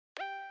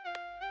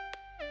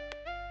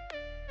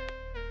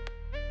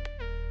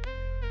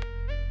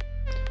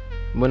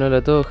Bueno, hola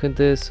a todos,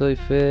 gente, soy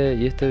Fede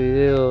y este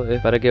video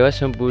es para que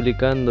vayan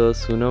publicando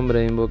su nombre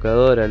de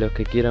invocador a los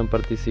que quieran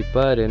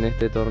participar en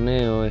este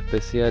torneo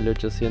especial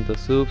 800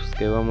 subs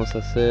que vamos a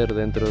hacer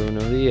dentro de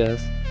unos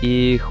días.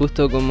 Y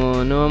justo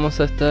como no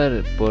vamos a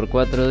estar por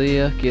 4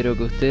 días, quiero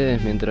que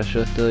ustedes, mientras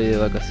yo estoy de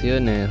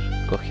vacaciones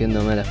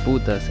cogiéndome a las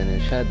putas en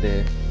el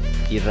yate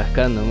y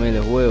rascándome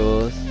los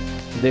huevos,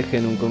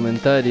 dejen un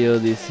comentario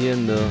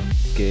diciendo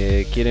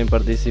que quieren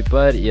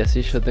participar y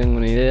así yo tengo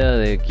una idea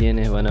de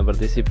quiénes van a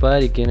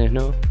participar y quiénes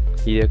no,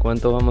 y de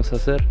cuánto vamos a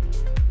hacer,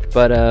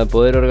 para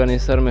poder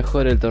organizar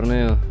mejor el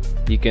torneo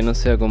y que no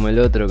sea como el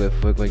otro que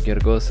fue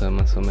cualquier cosa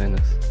más o menos.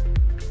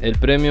 El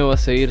premio va a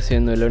seguir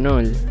siendo el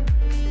honor.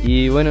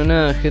 Y bueno,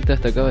 nada, gente,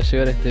 hasta acá va a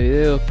llegar este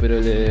video,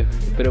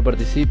 espero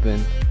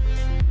participen.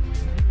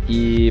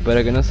 Y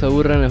para que no se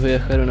aburran les voy a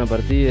dejar una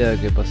partida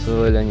que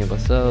pasó el año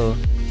pasado,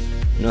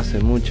 no hace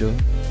mucho,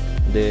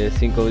 de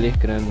 5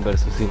 Blitzcrank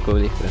versus 5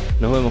 Blitzcrank.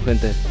 Nos vemos,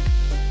 gente.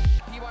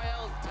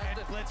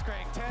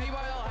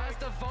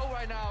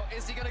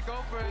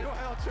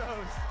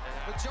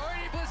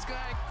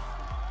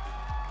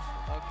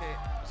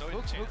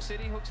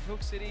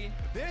 Hook City.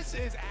 This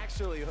is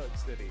actually Hook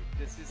City.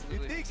 This is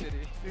literally Hook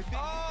City. You think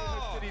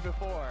Hook City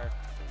before.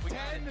 10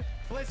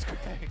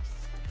 Blitzcranks.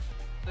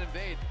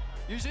 Invade.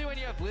 Usually when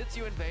you have blitz,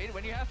 you invade.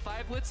 When you have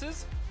 5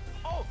 blitzes,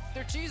 oh,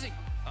 they're cheesing.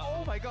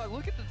 Oh my god,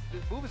 look at the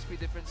movement speed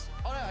difference.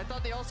 Oh no, I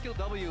thought they all skilled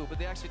W, but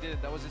they actually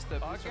didn't. That was just the...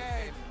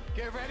 Okay,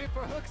 get ready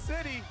for Hook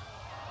City.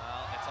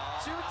 Well, it's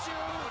all... Choo-choo!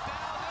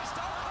 Now they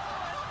start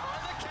rolling,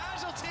 and the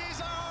casualties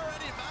are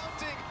already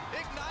mounting.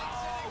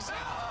 Ignites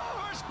and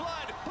first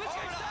blood.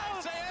 Blitzcrank's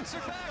down! They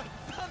answer back.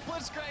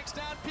 Blitzcrank's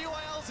down.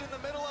 PYL's in the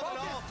middle of it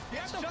all. You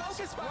have to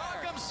focus fire.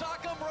 Rock'em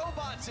Sock'em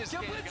Robots is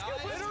Get king, blitz,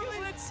 guys. Literally,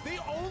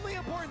 the only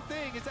important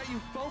thing is that you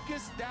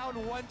focus down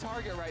one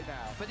target right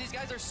now. But these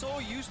guys are so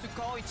used to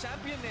calling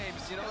champion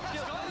names, you know?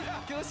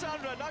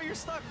 Gillisandra, now you're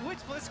stuck. Which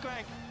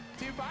Blitzcrank?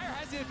 Team Fire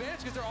has the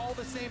advantage because they're all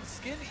the same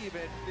skin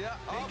even. Yeah.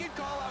 They can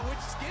call out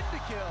which skin to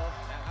kill.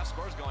 And how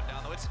Score's going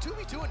down, though. It's a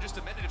 2v2 in just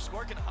a minute. If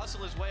Score can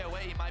hustle his way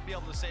away, he might be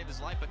able to save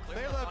his life, but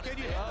clearly... Can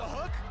you hit the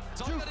hook?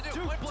 It's all you gotta do.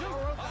 Point blank.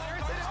 Score's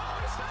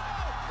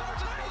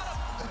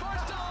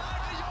still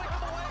alive. He's gonna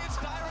come away. It's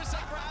Dyrus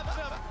that grabs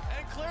him.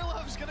 And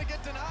Clearlove's gonna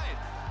get denied.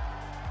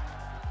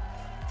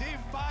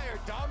 Team Fire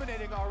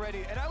dominating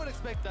already, and I would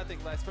expect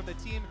nothing less from the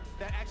team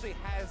that actually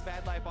has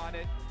Mad Life on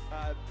it.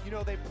 You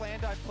know, they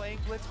planned on playing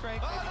Blitzcrank,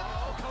 maybe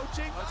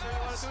coaching. Let's see if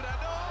they want to do that.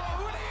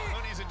 No!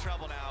 Hooney's in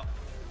trouble now.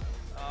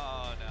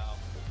 Oh, no.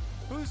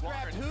 Who's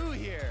grabbed who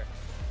here?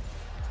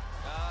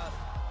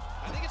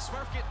 I think it's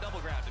Smurf getting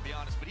double grabbed, to be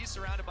honest, but he's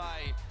surrounded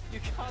by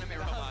enemy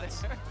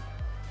robots.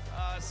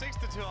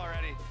 6-2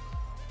 already.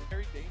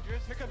 Very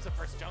dangerous. Here comes the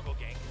first jungle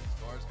gank.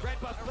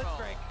 Red buff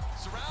Blitzcrank.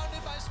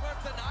 Surrounded by Smurf,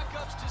 the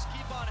knockups just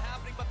keep on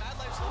happening, but Mad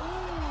Life's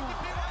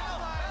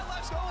Mad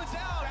Life's going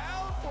down.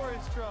 Down for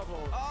his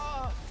trouble.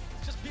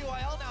 It's just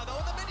PYL now, though,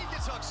 and the minion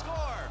gets hooked.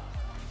 Score.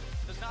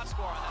 Does not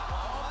score on that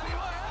one.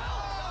 PYL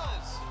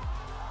does.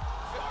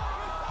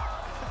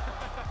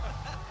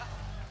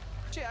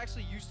 She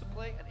actually used to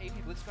play an AP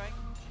Blitzcrank.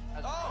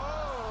 No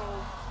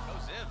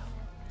Ziv.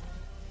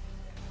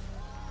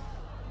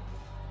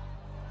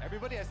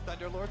 Everybody has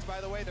Thunderlords,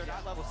 by the way. They're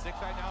not level 6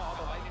 right now. All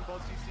the lightning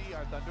bolts you see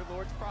are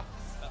Thunderlords props.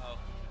 Uh-oh.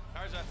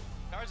 Karza.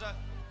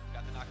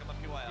 Got the knock up on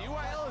PYL.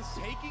 PYL is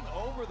taking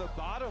over the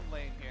bottom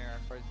lane here.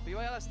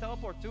 BYL has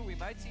teleport too. We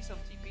might see some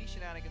TP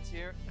shenanigans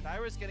here.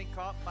 Dyrus getting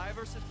caught 5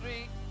 versus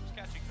 3. Who's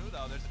catching who,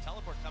 though? There's a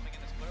teleport coming in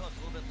as Clearlove's a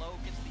little bit low.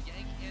 Gets the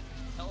yank in.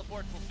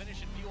 Teleport will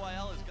finish, and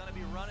BYL is going to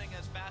be running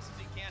as fast as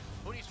he can.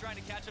 Hooney's trying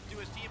to catch up to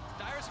his team.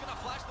 Dyrus going to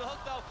flash the hook,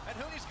 though, and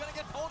Hooney's going to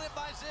get pulled in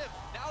by Ziv.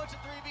 Now it's a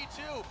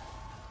 3v2.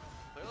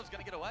 Clearlove's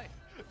going to get away.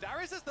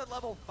 Dyrus is the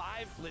level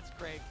 5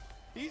 Blitzcrank.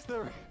 He's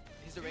the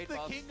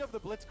king of the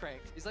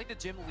Blitzcrank. He's like the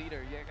gym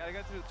leader. Yeah, gotta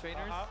go through the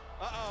trainers.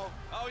 Oh,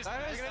 he's going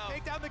to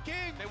take down the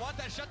king. They want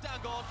that shutdown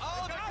gold.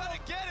 Oh, they're going to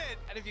get it.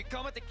 And if you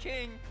come at the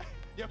king,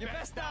 you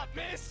best not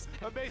miss.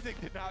 Amazing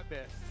did not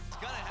miss. It's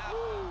going to have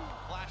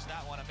flash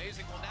that one.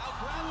 Amazing will now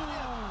grab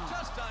him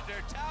just under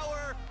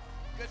tower.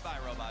 Goodbye,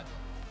 robot.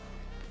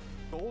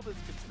 Gold is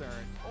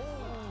concerned.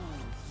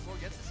 Score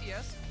gets the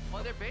CS.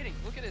 Oh, they're baiting.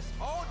 Look at this.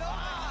 Oh, no.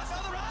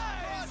 Another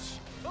rush.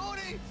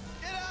 Hooney,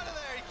 get out of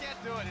there. He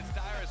can't do it. It's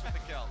Dyrus with the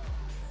kill.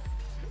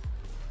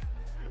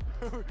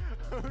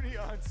 Hooney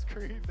on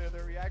screen there.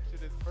 The reaction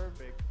is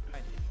perfect.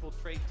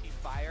 Infiltrate Team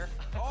Fire.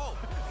 Oh.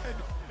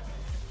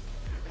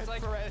 It's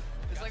like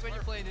when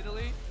you're playing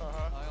Italy.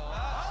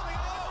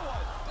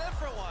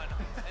 Different one.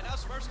 And now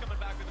Smurf's coming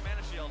back with the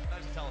mana shield.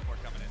 There's a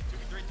teleport coming in.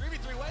 2v3,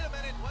 3v3. Wait a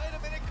minute.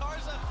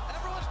 Karza.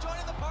 Everyone's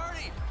joining the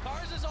party.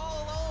 Karza's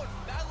all alone.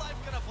 Mad Life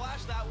gonna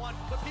flash that one,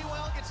 but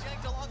PYL gets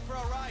yanked along for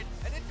a ride.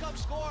 And in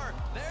comes Score.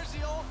 There's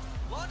the ult.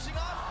 Launching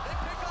up. They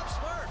pick up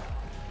Smurf.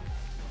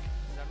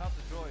 They're not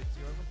the droids.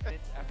 You remember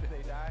after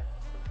they die?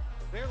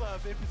 Their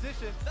love in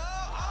position. No!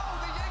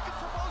 Oh, they yank him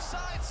from both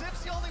sides.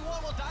 Zip's the only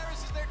one. Well,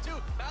 Dyrus is there too.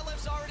 Mad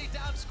Life's already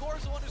down.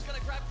 Score's the one who's gonna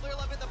grab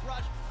Clearlove in the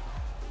brush.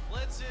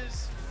 Blitz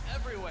is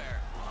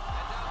everywhere.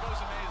 And down goes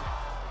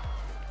Amazing.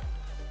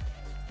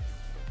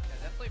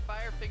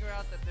 figure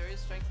out that there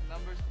is strength in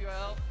numbers.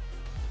 PYL,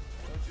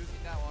 no juicing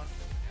that one.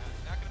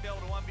 Yeah, not going to be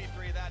able to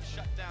 1v3 that.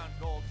 Shut down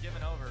gold,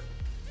 given over.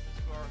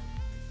 Score.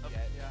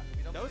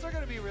 Those are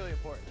going to be really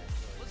important.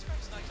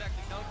 Blitzcrank's not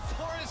exactly known.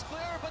 Floor is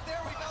clear, but there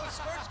we go.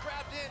 Smurf's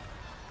grabbed in.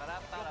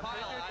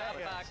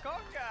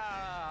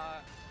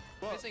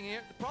 Missing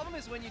here. The problem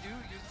is when you do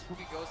use the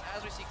spooky ghost,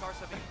 as we see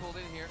Karsa being pulled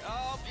in here.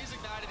 Oh, he's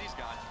ignited. He's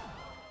gone.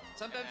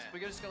 Sometimes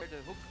we're just going to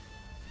hook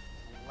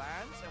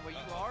lands, and where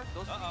you are,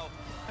 those.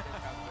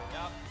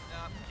 Yep,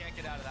 can't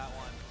get out of that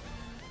one.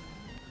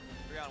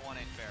 3-on-1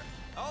 ain't fair.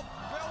 Oh,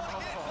 3-on-1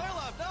 again. Clear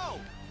love,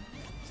 no.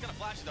 He's gonna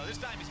flash it though. This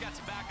time he's got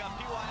some backup.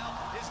 PYL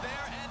is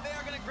there, and they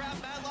are gonna grab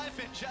Mad Life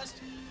and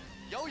just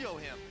yo-yo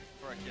him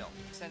for a kill.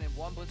 Send in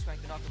one Blitzcrank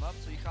to knock him up,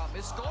 so you can't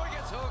miss. Score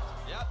gets hooked.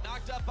 Yep,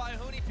 knocked up by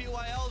Huni.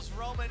 PYL's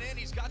roaming in.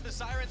 He's got the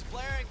sirens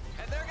blaring,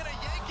 and they're gonna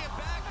yank him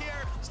back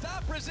here.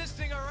 Stop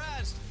resisting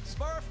arrest.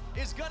 Smurf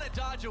is gonna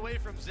dodge away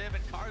from Ziv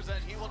and Karza,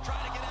 and he will try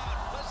to get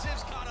out, but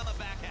Ziv's caught on the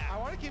back half. I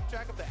want to keep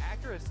track of the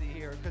accuracy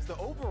here because the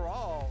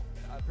overall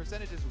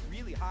percentage is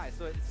really high,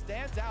 so it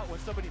stands out when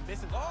somebody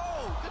misses.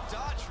 Oh, good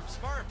dodge from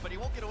Smurf, but he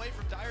won't get away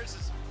from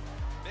Dyrus's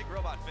big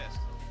robot fist.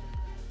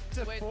 It's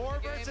a 4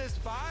 versus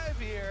 5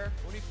 here.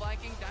 When he's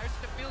flanking, Dyrus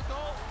to field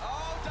goal.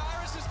 Oh,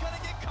 Dyrus is gonna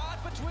get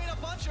caught between a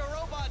bunch of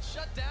robots,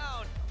 shut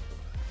down.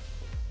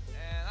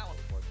 And that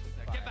one's forced.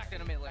 Get back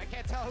in a minute. I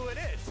can't tell who it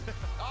is.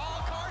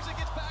 Oh, Karza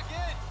gets back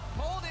in.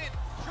 Pulled in,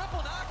 triple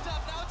knocked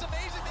up. Now it's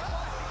amazing. He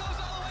goes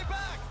all the way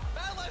back.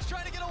 Mad Life's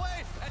trying to get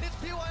away, and it's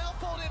PYL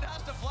pulled in,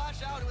 has to flash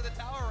out with a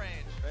tower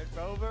range. Red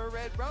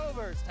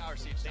Rovers. Tower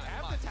siege They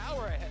time. have the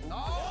tower ahead.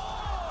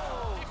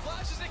 Oh! He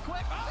flashes it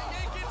quick. They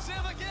yank in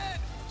Ziv again.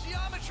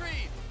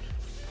 Geometry.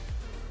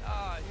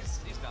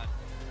 He's done.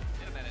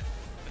 In a minute.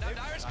 But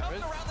now Dyrus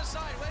coming around the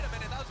side. Wait a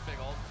minute, that was a big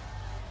ult.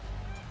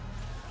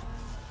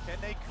 Can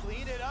they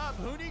clean it up?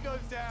 Huni goes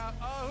down.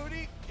 Oh,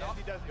 Huni. Yes,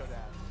 he does go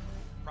down.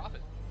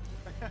 Profit.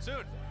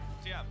 Soon.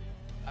 TM.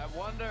 I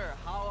wonder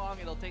how long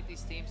it'll take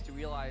these teams to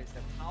realize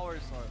that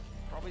towers are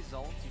probably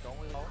zones you don't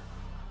really know.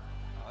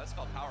 Oh, that's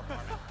called power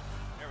farming.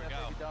 There we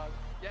go.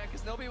 Yeah,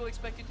 because nobody will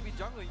expect you to be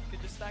jungling. You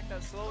can just stack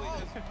that slowly.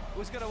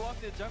 Who's gonna walk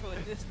to the jungle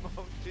in this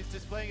mode? He's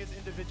displaying his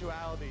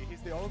individuality.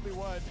 He's the only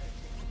one.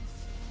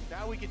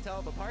 Now we can tell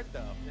him apart,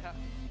 though. Yeah.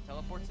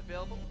 Teleport's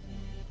available.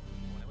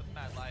 With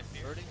Mad Life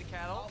here. Hurting the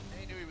cattle.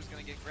 He knew he was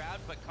going to get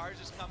grabbed, but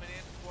Karza's coming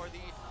in for the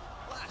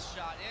last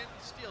shot in.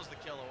 Steals the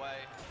kill away.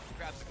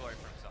 Grabs the glory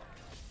for himself.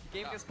 The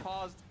game gets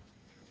paused.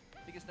 I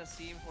think it's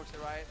Nassim forced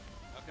it right.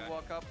 Okay. You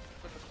walk up,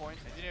 flip the coins.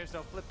 Engineers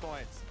don't flip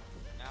coins.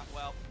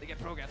 Well, They get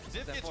programmed.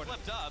 Ziv gets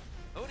flipped up.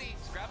 Huni's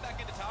grabbed back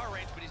into tower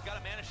range, but he's got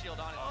a mana shield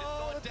on it.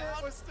 Oh, It's the going third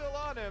down. was still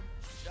on him.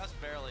 Just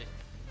barely.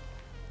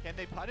 Can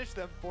they punish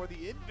them for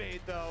the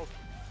invade, though?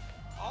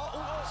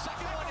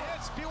 Second one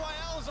hits.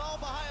 PYL is all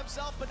by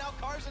himself, but now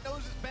Karza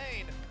knows his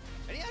pain.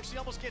 And he actually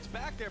almost gets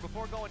back there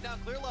before going down.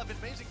 Clear Love,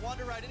 amazing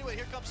wander right into it.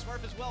 Here comes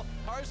Smurf as well.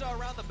 Karza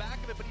around the back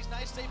of it, but he's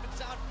nice, safe, and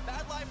sound.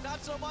 Mad Life,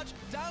 not so much.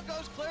 Down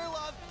goes Clear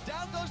Love.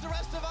 Down goes the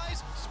rest of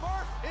Ice.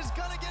 Smurf is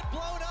gonna get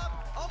blown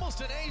up. Almost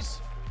an ace.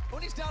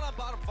 When he's down on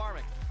bottom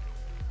farming.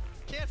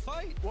 Can't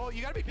fight. Well,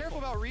 you gotta be careful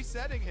about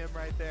resetting him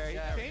right there.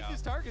 Yeah, He changed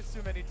his targets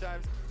too many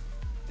times.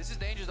 This is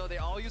dangerous though. They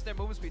all use their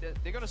movement speed.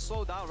 They're gonna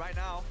slow down right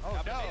now. Oh,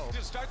 Yeah, no. Amazing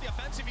to start the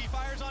offensive, he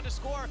fires on to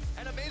score,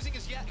 and Amazing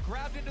is yet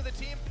grabbed into the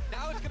team.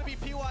 Now it's gonna be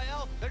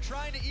PYL. They're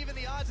trying to even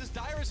the odds as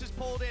Dyrus is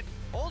pulled in.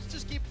 Ults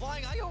just keep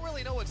flying. I don't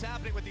really know what's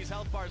happening with these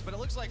health bars, but it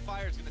looks like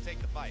Fire's gonna take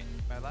the fight.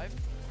 Mad Life.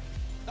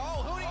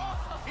 Oh, Huni!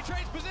 He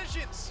trades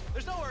positions.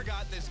 There's no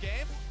Urgot in this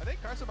game. I think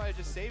Karsa might have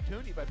just saved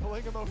Huni by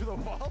pulling him over the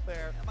wall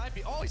there. It might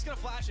be. Oh, he's gonna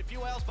flash it.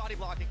 PYL's body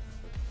blocking.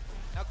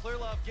 Now Clear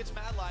Love gets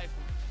Mad Life.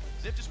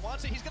 Ziv just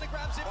wants it. He's gonna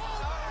grab Ziv.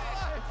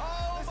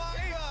 Oh my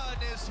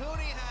goodness!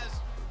 Huni has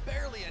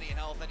barely any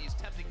health, and he's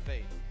tempting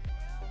fate.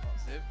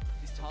 Ziv.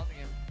 He's taunting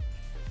him.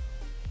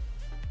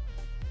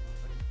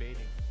 He's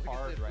baiting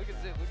hard right Look at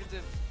now. Ziv. Look at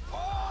Ziv. Oh!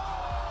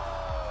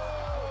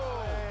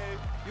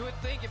 You would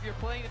think if you're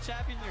playing the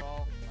champion, you're.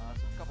 Some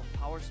couple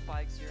power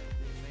spikes here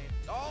being made.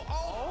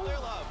 Oh, Clear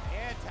Love.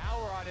 And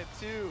tower on him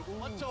too. Ooh.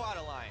 One toe out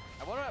of line.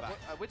 I wonder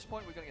at which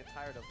point we're gonna get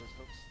tired of those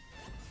hooks.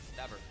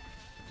 Never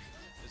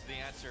is the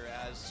answer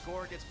as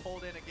Score gets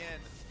pulled in again.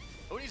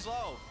 Huni's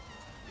low.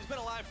 He's been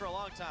alive for a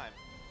long time.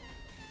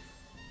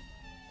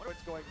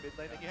 What's going mid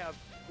lane? And you have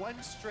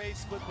one stray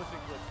split pushing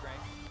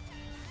Blitzcrank.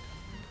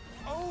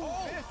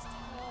 Oh, missed.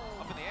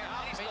 Up in the air.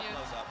 And he still minions.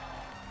 blows up.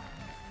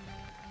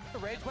 The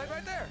rage blade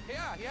right there.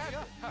 Yeah,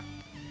 yeah.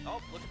 Oh,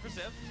 looking for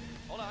Ziv.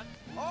 Hold on.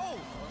 Oh!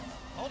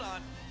 Hold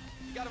on.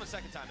 You got him a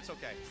second time. It's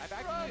okay. I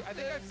think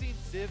I've seen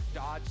Ziv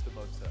dodge the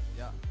most of.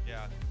 Yeah.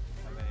 Yeah. Of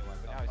anyone,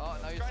 but now he's Now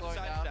you're Trying to slowing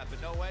down. sidestep,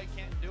 but no way.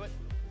 Can't do it.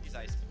 He's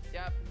iced.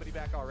 Yeah. somebody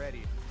back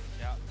already.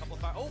 Yeah, a couple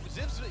of fire. Oh,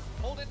 Ziv's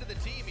pulled into the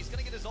team. He's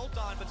gonna get his ult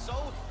on, but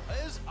so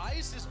is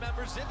ISIS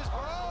member. Ziv is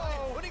burning away.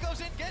 When he goes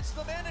in, gets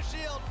the mana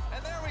shield,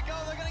 and there we go.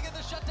 They're gonna get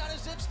the shutdown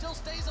as Ziv still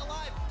stays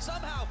alive.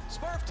 Somehow,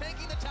 Smurf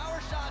taking the tower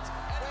shots,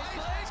 and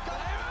ISIS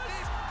coming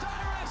in.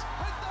 Dyrus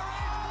with the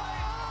rage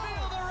blade.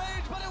 Feel the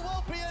rage, but it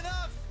won't be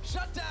enough.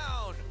 Shut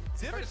down.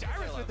 Ziv and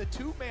Dyrus with the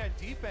two-man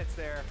defense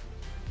there.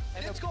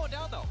 And it's going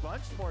down though.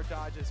 Bunch more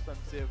dodges from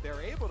Ziv.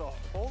 They're able to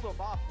hold him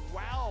off.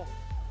 Wow.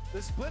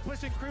 The split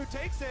pushing crew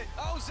takes it.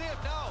 Oh, Ziv,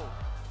 no!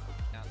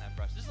 Down that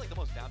brush. This is like the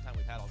most downtime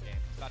we've had all game.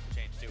 It's about to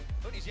change too.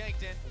 Hooney's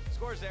yanked in.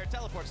 Scores there.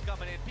 Teleport's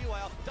coming in.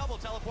 PYL, double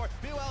teleport.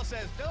 PYL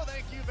says, no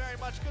thank you very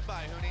much.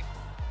 Goodbye, Hooney.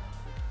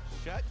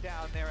 Shut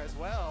down there as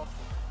well.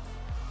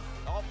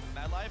 Oh,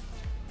 Mad Life.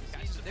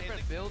 These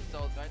different builds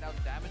though. Right now,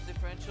 the damage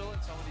differential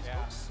in some of these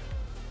hooks.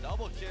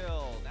 Double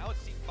kill. Now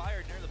it's team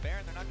fired near the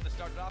Baron. They're not going to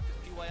start it off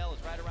because PYL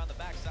is right around the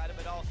back side of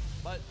it all.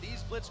 But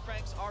these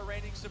Blitzcranks are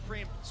reigning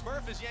supreme.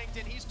 Smurf is yanked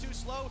in. He's too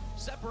slow.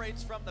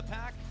 Separates from the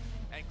pack.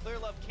 And Clear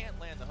Love can't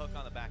land the hook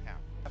on the back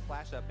half. A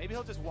flash up. Maybe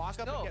he'll just walk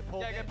up and get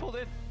pulled in. Get pulled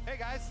in. Hey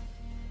guys.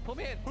 Pull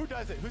me in. Who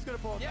does it? Who's going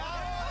to pull him? Yeah,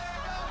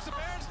 there it goes. The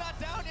Baron's not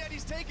down yet.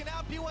 He's taken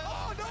out. PYL.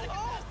 Oh, no.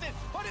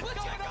 But it's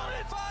going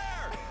on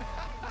fire.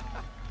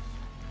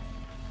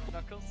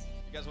 Knuckles.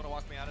 You guys want to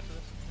walk me out into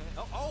this?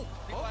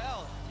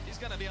 PYL. He's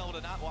going to be able to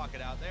not walk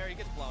it out. There, he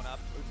gets blown up.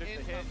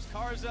 In comes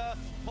Karza,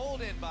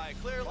 pulled in by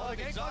Clear Love.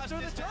 Exhausted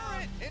through the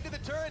turret. Into the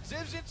turret.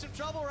 Ziv's in some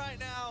trouble right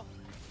now.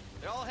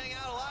 They're all hanging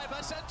out alive.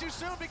 I said too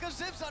soon because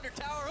Ziv's under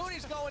tower.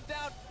 Hooney's going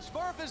down.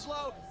 Smurf is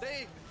low.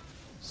 They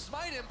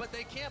smite him, but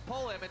they can't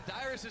pull him. And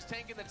Dyrus is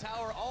tanking the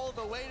tower all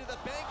the way to the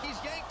bank. He's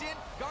yanked in.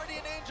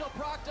 Guardian Angel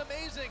procced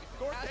amazing.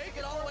 Has to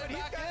get all the way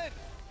back in.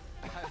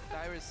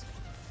 Dyrus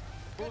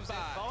moves in,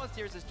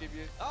 volunteers his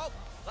tribute. Oh,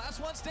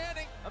 last one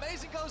standing.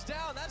 Amazing goes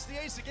down. That's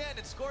the ace again.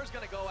 And Score's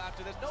going to go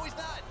after this. No, he's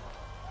not.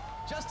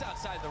 Just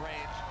outside the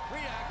range.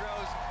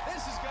 Re-aggros.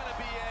 This is going to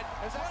be it.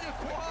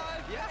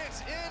 25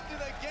 minutes into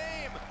the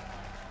game.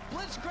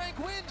 Blitzcrank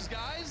wins,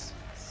 guys.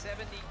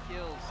 70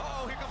 kills.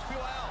 Oh, here comes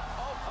PYL.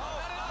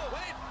 No,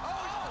 wait.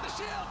 Oh, the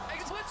shield.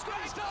 It's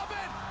Blitzcrank. Stop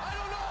it. I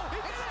don't know.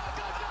 It's not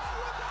good.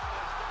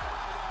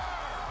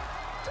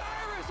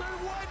 Dyrus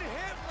with one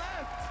hit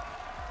left.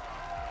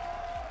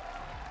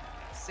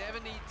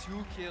 72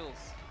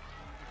 kills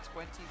in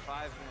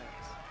 25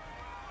 minutes.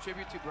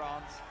 Tribute to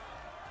Bronze.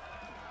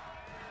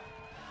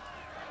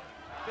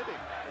 Fitting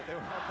that they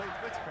were all playing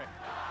Blitzcrank.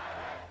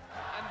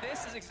 And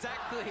this is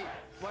exactly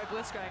why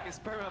Blitzcrank is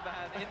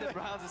permaban in the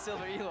Bronze and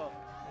Silver Elo.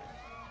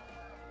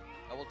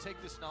 I will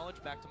take this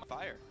knowledge back to my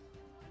fire.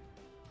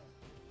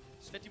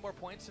 There's 50 more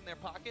points in their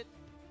pocket.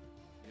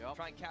 Yep.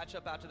 Try and catch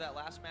up after that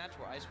last match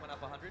where Ice went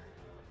up 100.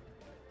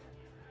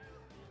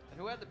 And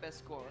who had the best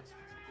score? Let's do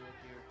it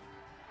here.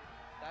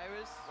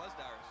 Dyrus? Was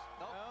Dyrus.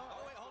 No.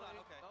 Oh, wait, hold on.